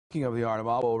Speaking of, the Arnot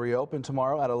Mall will reopen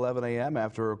tomorrow at 11 a.m.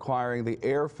 after requiring the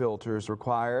air filters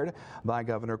required by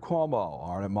Governor Cuomo.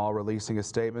 Arnot Mall releasing a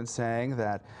statement saying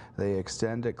that the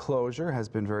extended closure has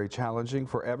been very challenging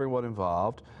for everyone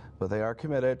involved, but they are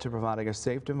committed to providing a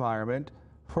safe environment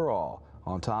for all.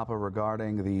 On top of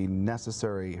regarding the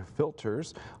necessary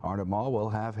filters, Arnot Mall will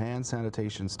have hand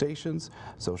sanitation stations,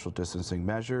 social distancing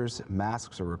measures,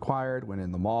 masks are required when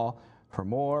in the mall. For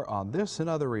more on this and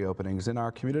other reopenings in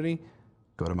our community,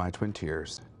 go to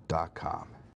mytwintiers.com.